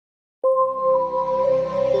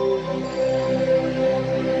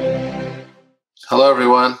Hello,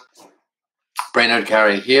 everyone. Brainerd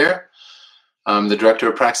Carey here. I'm the director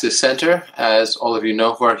of Praxis Center, as all of you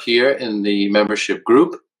know who are here in the membership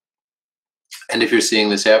group. And if you're seeing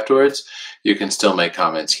this afterwards, you can still make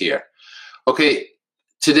comments here. Okay,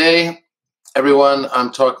 today, everyone,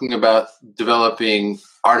 I'm talking about developing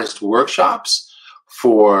artist workshops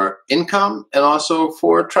for income and also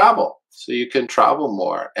for travel, so you can travel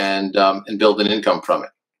more and build an income from it.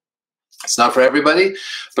 It's not for everybody,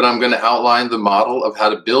 but I'm going to outline the model of how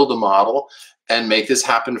to build a model and make this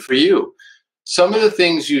happen for you. Some of the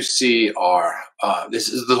things you see are, this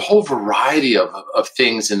is the whole variety of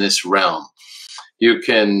things in this realm. You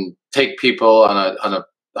can take people on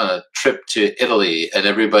a trip to Italy, and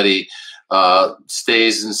everybody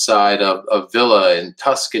stays inside a villa in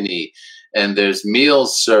Tuscany, and there's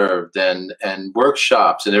meals served and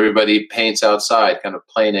workshops, and everybody paints outside, kind of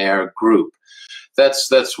plein air group.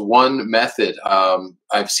 That's one method.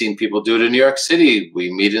 I've seen people do it in New York City.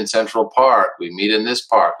 We meet in Central Park. We meet in this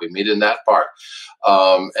park. We meet in that park.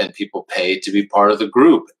 And people pay to be part of the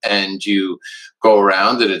group. And you go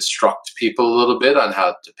around and instruct people a little bit on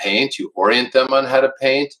how to paint. You orient them on how to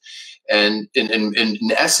paint. And in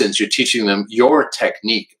essence, you're teaching them your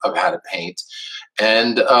technique of how to paint.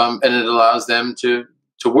 And it allows them to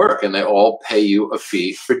work. And they all pay you a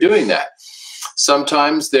fee for doing that.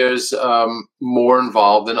 Sometimes there's more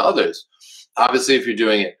involved than others. Obviously, if you're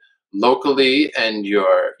doing it locally and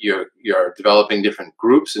you're developing different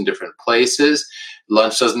groups in different places,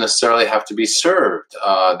 lunch doesn't necessarily have to be served.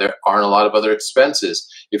 There aren't a lot of other expenses.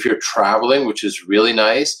 If you're traveling, which is really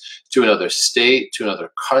nice, to another state, to another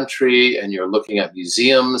country, and you're looking at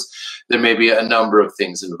museums, there may be a number of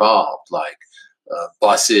things involved, like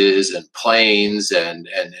buses and planes and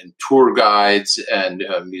tour guides and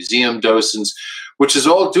museum docents, which is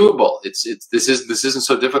all doable. This isn't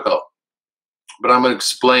so difficult. But I'm going to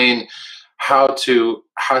explain how to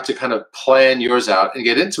kind of plan yours out and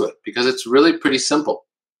get into it, because it's really pretty simple.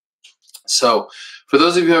 So for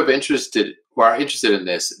those of you who are interested in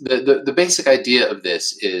this, the basic idea of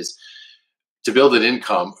this is to build an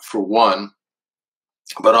income, for one,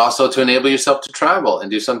 but also to enable yourself to travel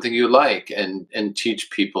and do something you like, and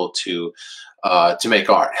teach people to make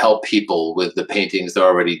art, help people with the paintings they're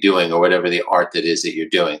already doing, or whatever the art that is that you're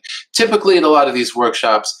doing. Typically, in a lot of these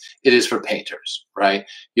workshops, it is for painters, right?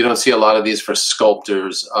 You don't see a lot of these for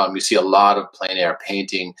sculptors. You see a lot of plein air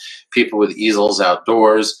painting, people with easels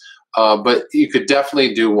outdoors. But you could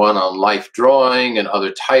definitely do one on life drawing and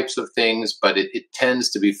other types of things, but it tends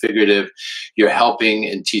to be figurative. You're helping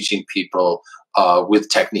and teaching people with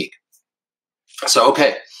technique. So,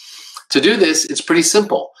 okay, to do this, it's pretty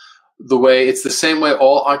simple. It's the same way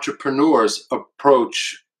all entrepreneurs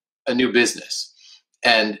approach a new business.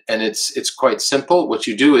 And it's quite simple. What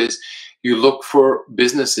you do is you look for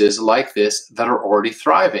businesses like this that are already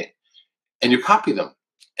thriving, and you copy them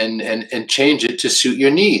and change it to suit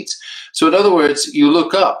your needs. So in other words, you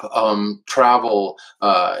look up travel,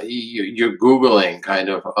 you're Googling kind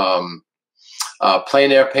of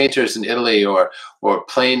plein air painters in Italy, or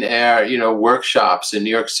plein air, workshops in New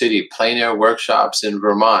York City, plein air workshops in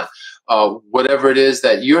Vermont, whatever it is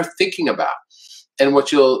that you're thinking about. And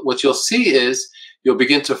what you'll see is you'll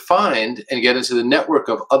begin to find and get into the network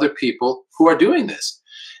of other people who are doing this.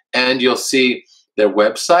 And you'll see their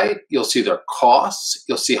website, you'll see their costs,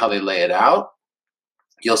 you'll see how they lay it out.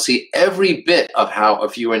 You'll see every bit of how a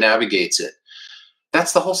viewer navigates it.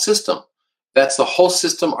 That's the whole system. That's the whole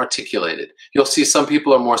system articulated. You'll see some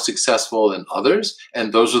people are more successful than others,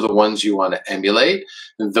 and those are the ones you want to emulate.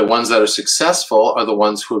 The ones that are successful are the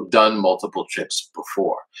ones who have done multiple trips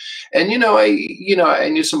before. And I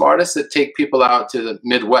knew some artists that take people out to the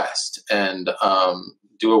Midwest and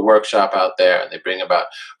do a workshop out there, and they bring about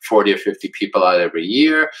 40 or 50 people out every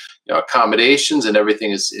year. Accommodations and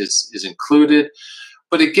everything is included.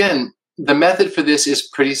 But again, the method for this is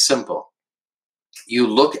pretty simple. You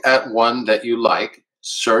look at one that you like,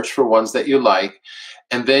 search for ones that you like,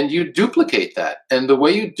 and then you duplicate that. And the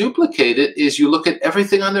way you duplicate it is you look at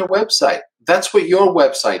everything on their website. That's what your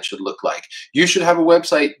website should look like. You should have a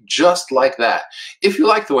website just like that. If you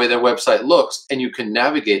like the way their website looks and you can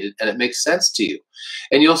navigate it and it makes sense to you.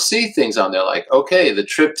 And you'll see things on there like, okay, the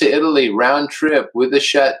trip to Italy, round trip with a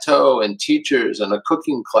chateau and teachers and a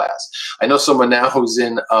cooking class. I know someone now who's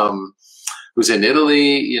in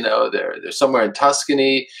Italy, they're somewhere in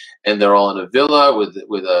Tuscany, and they're all in a villa with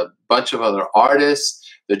a bunch of other artists.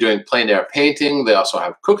 They're doing plein air painting. They also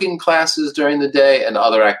have cooking classes during the day and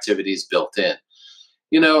other activities built in.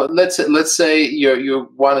 Let's say you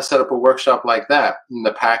want to set up a workshop like that, and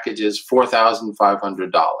the package is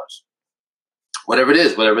 $4,500. whatever it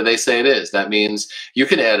is, whatever they say it is. That means you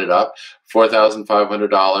can add it up,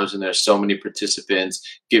 $4,500, and there's so many participants,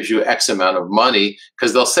 gives you X amount of money,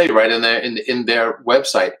 because they'll say right in their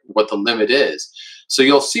website what the limit is. So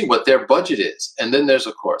you'll see what their budget is. And then there's,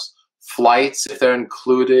 of course, flights, if they're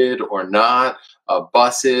included or not,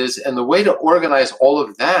 buses. And the way to organize all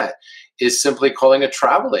of that is simply calling a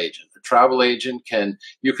travel agent. A travel agent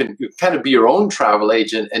you can kind of be your own travel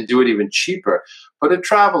agent and do it even cheaper. But a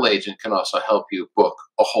travel agent can also help you book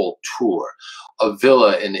a whole tour, a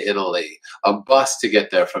villa in Italy, a bus to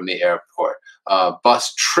get there from the airport,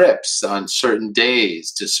 bus trips on certain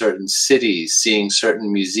days to certain cities, seeing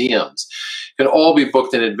certain museums. It can all be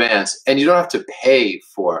booked in advance, and you don't have to pay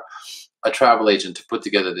for a travel agent to put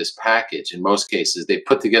together this package. In most cases, they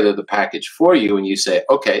put together the package for you, and you say,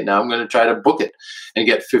 okay, now I'm going to try to book it and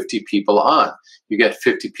get 50 people on. You get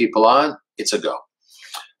 50 people on, it's a go.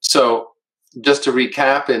 So just to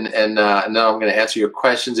recap, and now I'm going to answer your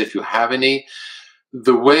questions if you have any.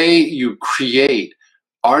 The way you create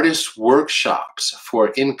artist workshops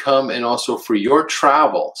for income and also for your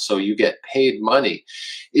travel, so you get paid money,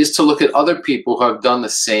 is to look at other people who have done the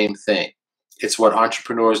same thing. It's what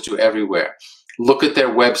entrepreneurs do everywhere. Look at their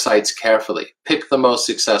websites carefully. Pick the most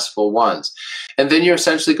successful ones. And then you're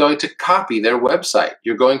essentially going to copy their website.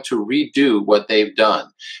 You're going to redo what they've done.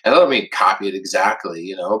 And I don't mean copy it exactly,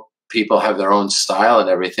 you know, people have their own style and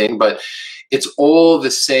everything, but it's all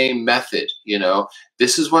the same method, you know.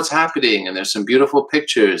 This is what's happening, and there's some beautiful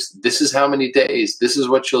pictures. This is how many days, this is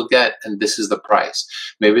what you'll get, and this is the price.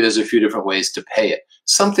 Maybe there's a few different ways to pay it.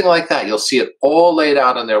 Something like that. You'll see it all laid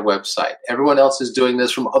out on their website. Everyone else is doing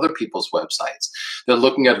this from other people's websites. They're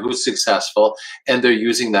looking at who's successful, and they're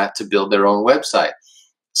using that to build their own website.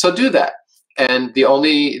 So do that. And the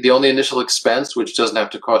only initial expense, which doesn't have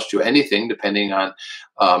to cost you anything, depending on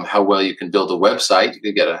how well you can build a website, you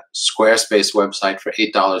could get a Squarespace website for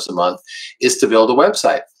 $8 a month, is to build a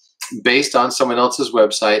website based on someone else's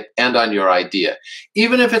website and on your idea.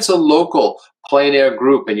 Even if it's a local plein air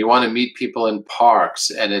group and you want to meet people in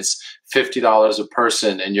parks and it's $50 a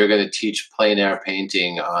person and you're going to teach plein air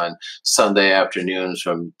painting on Sunday afternoons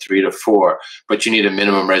from 3 to 4, but you need a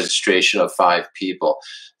minimum registration of 5 people,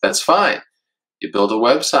 that's fine. You build a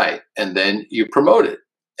website and then you promote it.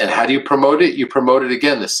 And how do you promote it? You promote it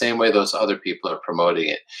again the same way those other people are promoting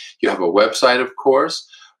it. You have a website, of course,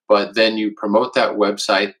 but then you promote that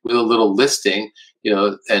website with a little listing, you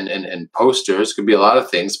know, and posters. Could be a lot of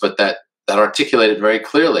things, but that articulate it very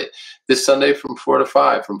clearly. This Sunday from 4 to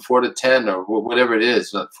 5, from 4 to 10, or whatever it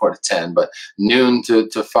is, not 4 to 10, but noon to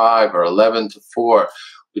 5 or 11 to 4.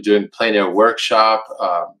 We're doing plein air workshop,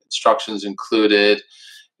 instructions included,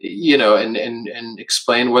 you know, and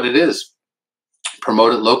explain what it is.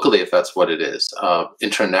 Promote it locally if that's what it is.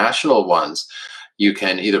 International ones, you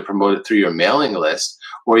can either promote it through your mailing list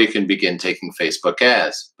or you can begin taking Facebook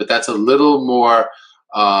ads. But that's a little more,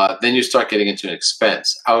 then you start getting into an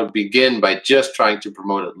expense. I would begin by just trying to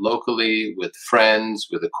promote it locally with friends,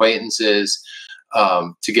 with acquaintances,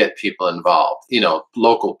 to get people involved. You know,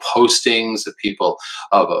 local postings of people,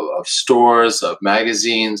 of stores, of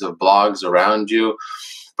magazines, of blogs around you.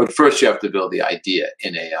 But first you have to build the idea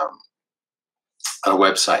in a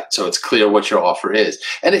website so it's clear what your offer is.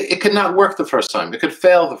 And it could not work the first time. It could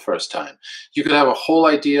fail the first time. You could have a whole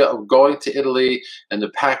idea of going to Italy and the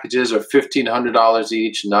packages are $1,500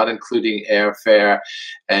 each, not including airfare.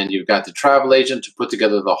 And you've got the travel agent to put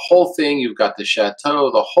together the whole thing. You've got the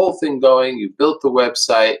chateau, the whole thing going. You built the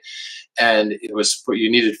website and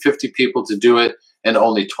you needed 50 people to do it and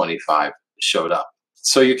only 25 showed up.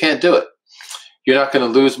 So you can't do it. You're not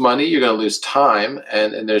going to lose money, you're going to lose time,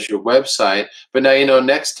 and there's your website. But now you know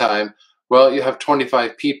next time, well, you have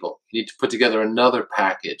 25 people. You need to put together another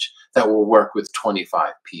package that will work with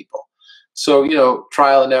 25 people. So, you know,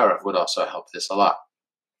 trial and error would also help this a lot.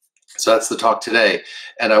 So that's the talk today.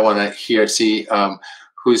 And I want to see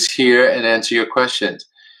who's here and answer your questions.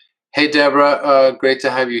 Hey, Deborah, great to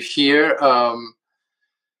have you here.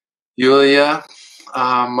 Yulia,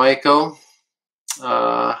 Michael.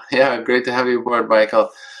 Yeah, great to have you aboard, Michael.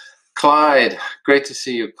 Clyde, great to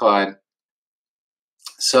see you, Clyde.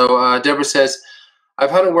 So Deborah says,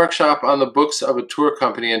 I've had a workshop on the books of a tour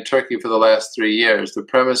company in Turkey for the last 3 years. The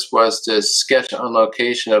premise was to sketch on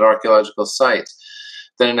location at archaeological sites,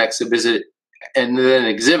 then an exhibit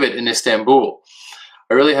in Istanbul.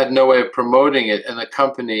 I really had no way of promoting it, and the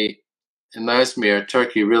company in Izmir,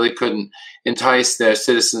 Turkey, really couldn't entice their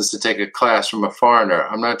citizens to take a class from a foreigner.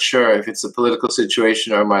 I'm not sure if it's the political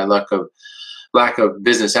situation or my lack of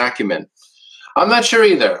business acumen. I'm not sure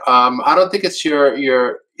either. I don't think it's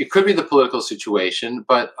it could be the political situation,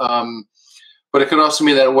 but But it could also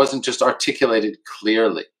mean that it wasn't just articulated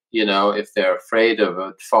clearly. You know, if they're afraid of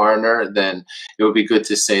a foreigner, then it would be good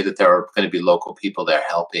to say that there are going to be local people there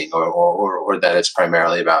helping, or that it's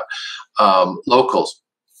primarily about locals.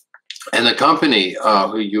 And the company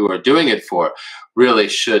who you are doing it for really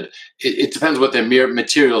should, it depends what their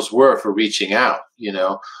materials were for reaching out, you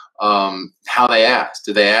know, how they asked.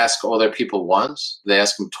 Did they ask all their people once? Did they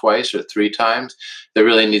ask them twice or 3 times? There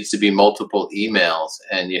really needs to be multiple emails,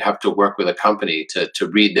 and you have to work with a company to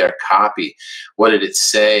read their copy. What did it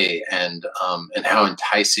say, and how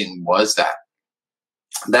enticing was that?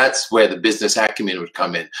 That's where the business acumen would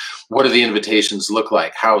come in. What do the invitations look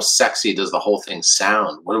like? How sexy does the whole thing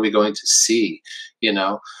sound? What are we going to see? You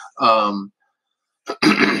know,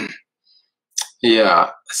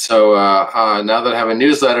 yeah. So now that I have a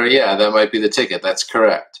newsletter, yeah, that might be the ticket. That's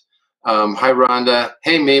correct. Hi, Rhonda.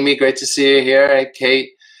 Hey, Mimi. Great to see you here. Hey,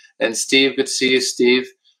 Kate and Steve. Good to see you, Steve.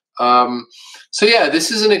 So yeah,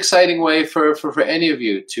 this is an exciting way for any of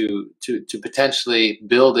you to potentially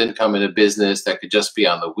build income in a business that could just be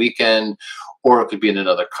on the weekend, or it could be in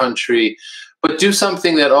another country. But do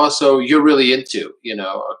something that also you're really into, you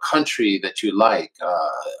know, a country that you like, a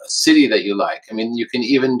city that you like. I mean, you can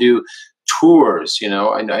even do tours, you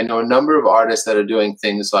know. I know a number of artists that are doing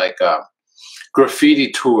things like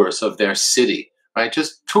graffiti tours of their city, right?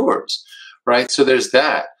 Just tours, right? So there's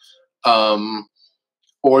that.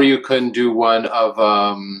 Or you can do one of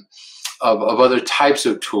other types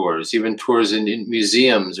of tours, even tours in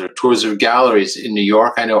museums or tours of galleries in New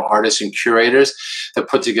York. I know artists and curators that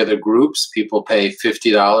put together groups. People pay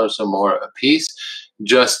 $50 or more a piece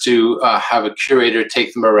just to have a curator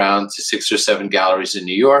take them around to 6 or 7 galleries in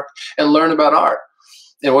New York and learn about art.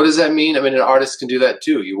 And what does that mean? I mean, an artist can do that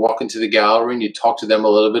too. You walk into the gallery and you talk to them a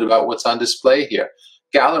little bit about what's on display here.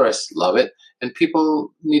 Gallerists love it. And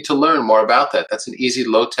people need to learn more about that. That's an easy,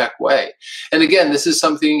 low-tech way. And again, this is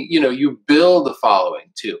something, you know, you build the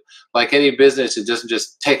following too. Like any business, it doesn't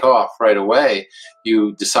just take off right away.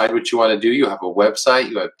 You decide what you want to do. You have a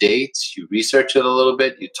website, you have dates, you research it a little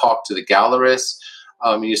bit, you talk to the gallerists.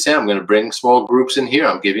 You say, I'm going to bring small groups in here.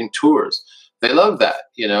 I'm giving tours. They love that,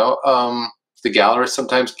 you know. The gallerist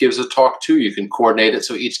sometimes gives a talk too. You can coordinate it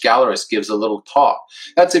so each gallerist gives a little talk.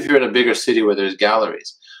 That's if you're in a bigger city where there's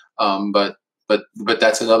galleries. But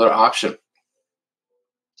that's another option.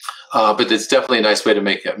 But it's definitely a nice way to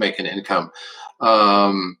make an income.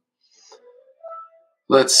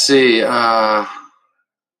 Let's see.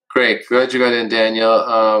 Great. Glad you got in,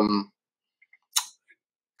 Daniel.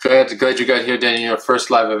 Glad you got here, Daniel. Your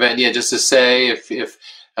first live event. Yeah, just to say, if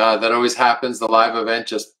that always happens, the live event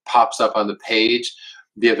just pops up on the page.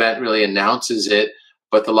 The event really announces it,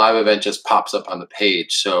 but the live event just pops up on the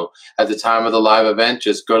page. So at the time of the live event,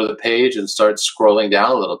 just go to the page and start scrolling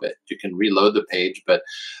down a little bit. You can reload the page, but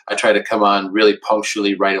I try to come on really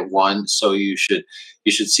punctually right at 1, so you should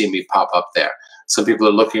see me pop up there. Some people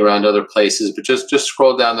are looking around other places, but just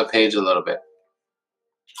scroll down the page a little bit.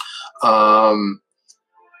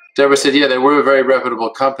 Deborah said, yeah, they were a very reputable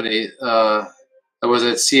company. I was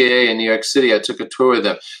at CAA in New York City. I took a tour with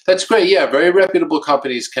them. That's great. Yeah, very reputable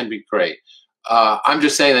companies can be great. I'm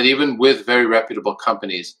just saying that even with very reputable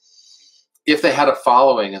companies, if they had a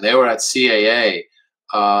following and they were at CAA,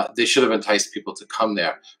 they should have enticed people to come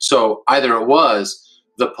there. So either it was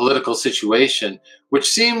the political situation, which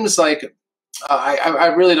seems like,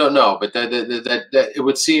 I really don't know, but that it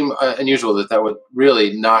would seem unusual that would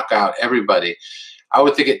really knock out everybody. I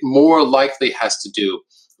would think it more likely has to do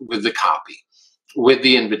with the copy, with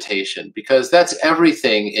the invitation, because that's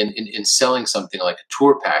everything in selling something like a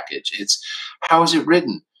tour package. It's how is it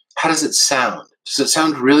written? How does it sound? Does it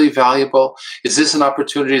sound really valuable? Is this an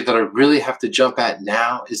opportunity that I really have to jump at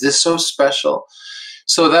now? Is this so special?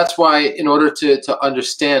 So that's why, in order to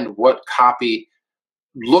understand what copy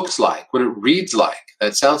looks like, what it reads like,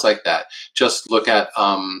 that sounds like that, just look at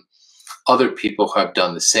other people who have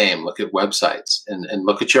done the same. Look at websites and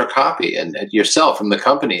look at your copy and at yourself from the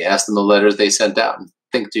company. Ask them the letters they sent out and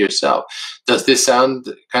think to yourself, does this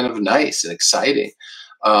sound kind of nice and exciting?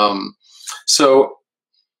 So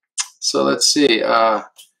let's see.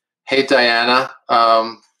 Hey, Diana.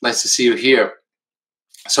 Nice to see you here.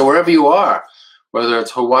 So wherever you are, whether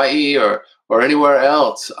it's Hawaii or anywhere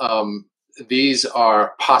else, these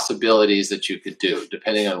are possibilities that you could do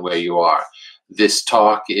depending on where you are. This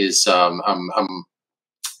talk is, I'm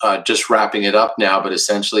just wrapping it up now, but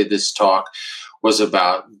essentially this talk was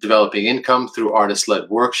about developing income through artist-led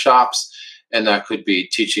workshops. And that could be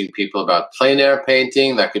teaching people about plein air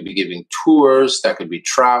painting, that could be giving tours, that could be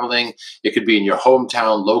traveling, it could be in your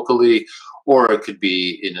hometown locally, or it could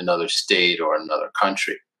be in another state or another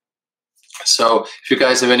country. So if you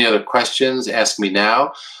guys have any other questions, ask me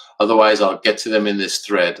now. Otherwise, I'll get to them in this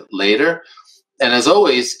thread later. And as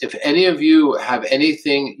always, if any of you have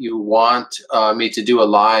anything you want me to do a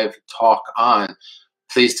live talk on,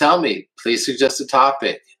 please tell me. Please suggest a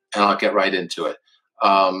topic, and I'll get right into it.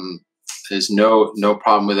 There's no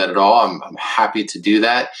problem with that at all. I'm happy to do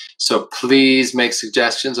that. So please make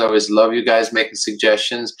suggestions. I always love you guys making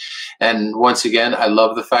suggestions. And once again, I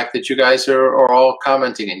love the fact that you guys are all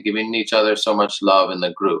commenting and giving each other so much love in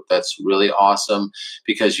the group. That's really awesome,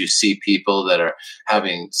 because you see people that are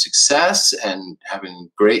having success and having a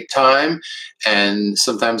great time. And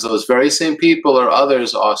sometimes those very same people or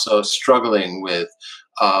others also struggling with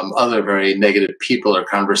other very negative people or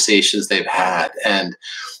conversations they've had. And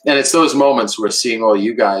it's those moments where seeing all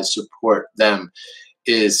you guys support them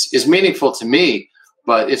is meaningful to me,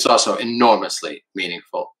 but it's also enormously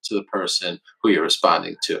meaningful to the person who you're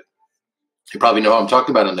responding to. You probably know who I'm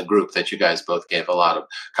talking about in the group that you guys both gave a lot of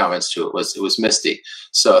comments to. It was Misty.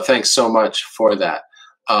 So thanks so much for that.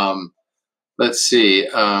 Let's see.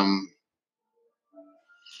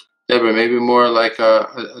 Deborah, maybe more like a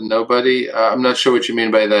nobody. I'm not sure what you mean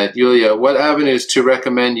by that. Yulia, what avenues to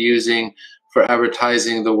recommend using for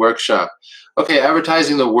advertising the workshop? Okay,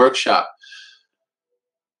 advertising the workshop.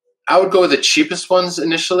 I would go with the cheapest ones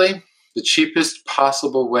initially, the cheapest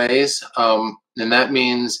possible ways. And that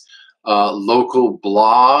means local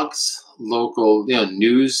blogs, local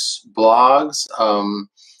news blogs.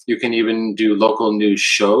 You can even do local news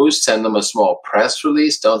shows, send them a small press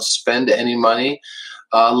release, don't spend any money.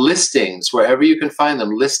 Listings, wherever you can find them,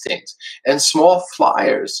 listings, and small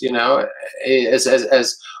flyers,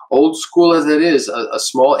 as old school as it is, a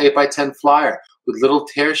small 8x10 flyer with little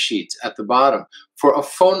tear sheets at the bottom for a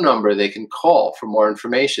phone number they can call for more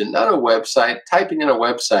information, not a website. Typing in a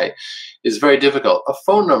website is very difficult. A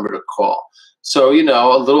phone number to call. So,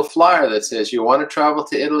 a little flyer that says, you want to travel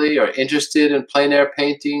to Italy, or interested in plein air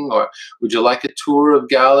painting, or would you like a tour of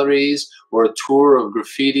galleries, or a tour of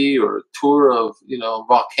graffiti, or a tour of,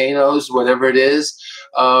 volcanoes, whatever it is,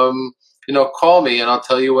 call me and I'll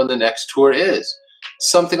tell you when the next tour is.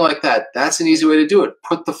 Something like that. That's an easy way to do it.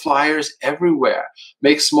 Put the flyers everywhere.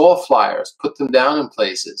 Make small flyers. Put them down in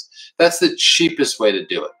places. That's the cheapest way to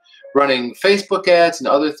do it. Running Facebook ads and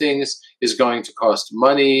other things is going to cost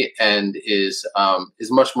money and is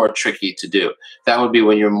much more tricky to do. That would be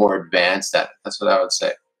when you're more advanced at it. That's what I would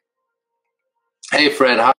say. Hey,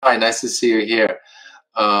 Fred. Hi. Nice to see you here.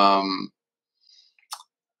 Well,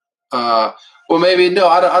 maybe no.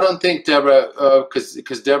 I don't think Deborah,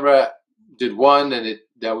 because Deborah did one, and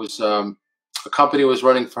that was a company was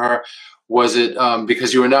running for her. Was it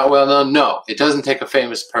because you were not well known? No, it doesn't take a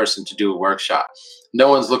famous person to do a workshop. No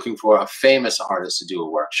one's looking for a famous artist to do a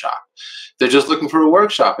workshop. They're just looking for a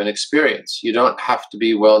workshop and experience. You don't have to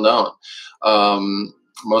be well known.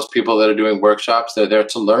 Most people that are doing workshops, they're there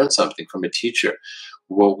to learn something from a teacher.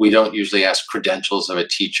 Well, we don't usually ask credentials of a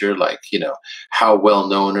teacher, like, how well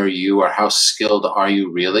known are you, or how skilled are you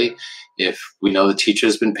really? If we know the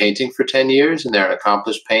teacher's been painting for 10 years and they're an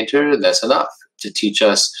accomplished painter, that's enough to teach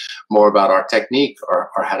us more about our technique or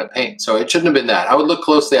how to paint. So it shouldn't have been that. I would look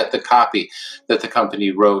closely at the copy that the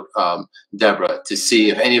company wrote, Deborah, to see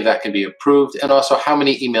if any of that can be approved, and also how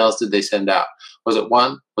many emails did they send out? Was it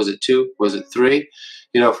 1? Was it 2? Was it 3?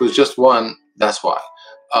 If it was just 1, that's why.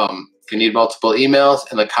 You need multiple emails,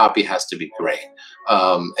 and the copy has to be great.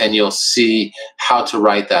 And you'll see how to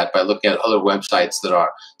write that by looking at other websites that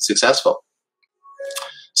are successful.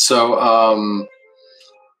 So,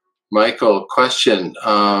 Michael, question.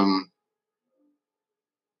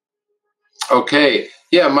 Okay.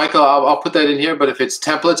 Yeah, Michael, I'll put that in here, but if it's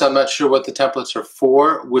templates, I'm not sure what the templates are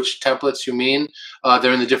for, which templates you mean.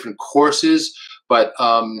 They're in the different courses, but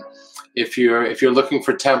if you're looking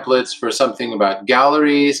for templates for something about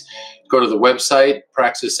galleries, go to the website,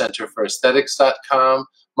 praxiscenterforaesthetics.com,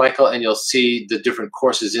 Michael, and you'll see the different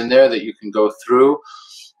courses in there that you can go through.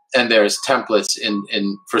 And there's templates in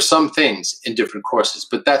for some things in different courses,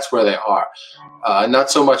 but that's where they are.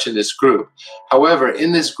 Not so much in this group. However,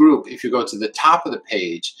 in this group, if you go to the top of the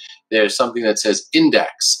page, there's something that says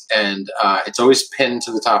index, and it's always pinned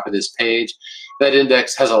to the top of this page. That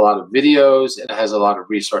index has a lot of videos and it has a lot of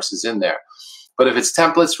resources in there. But if it's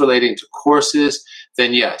templates relating to courses,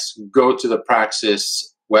 then yes, go to the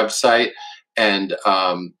Praxis website, and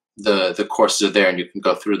the courses are there, and you can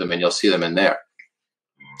go through them and you'll see them in there.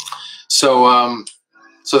 So,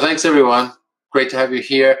 so thanks everyone. Great to have you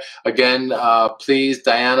here again. Please,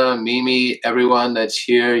 Diana, Mimi, everyone that's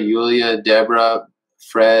here, Yulia, Deborah,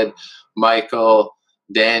 Fred, Michael,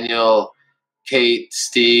 Daniel, Kate,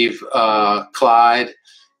 Steve, Clyde.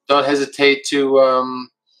 Don't hesitate to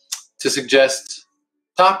to suggest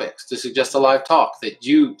topics, to suggest a live talk that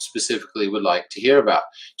you specifically would like to hear about.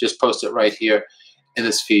 Just post it right here in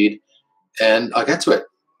this feed, and I'll get to it.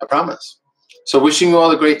 I promise. So wishing you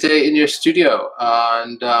all a great day in your studio,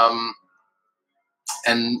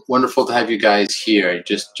 and wonderful to have you guys here.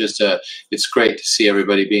 It's great to see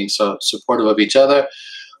everybody being so supportive of each other.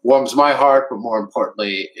 Warms my heart, but more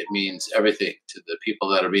importantly, it means everything to the people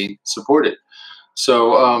that are being supported.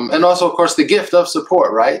 So, and also, of course, the gift of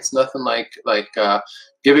support, right? It's nothing like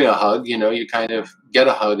giving a hug. You know, you kind of get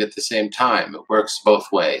a hug at the same time. It works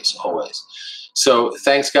both ways, always. So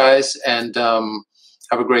thanks, guys, and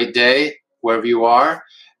have a great day wherever you are.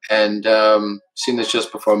 And seeing this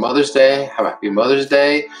just before Mother's Day, have a happy Mother's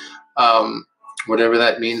Day, whatever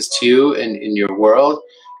that means to you in your world.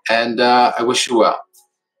 And I wish you well.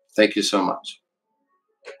 Thank you so much.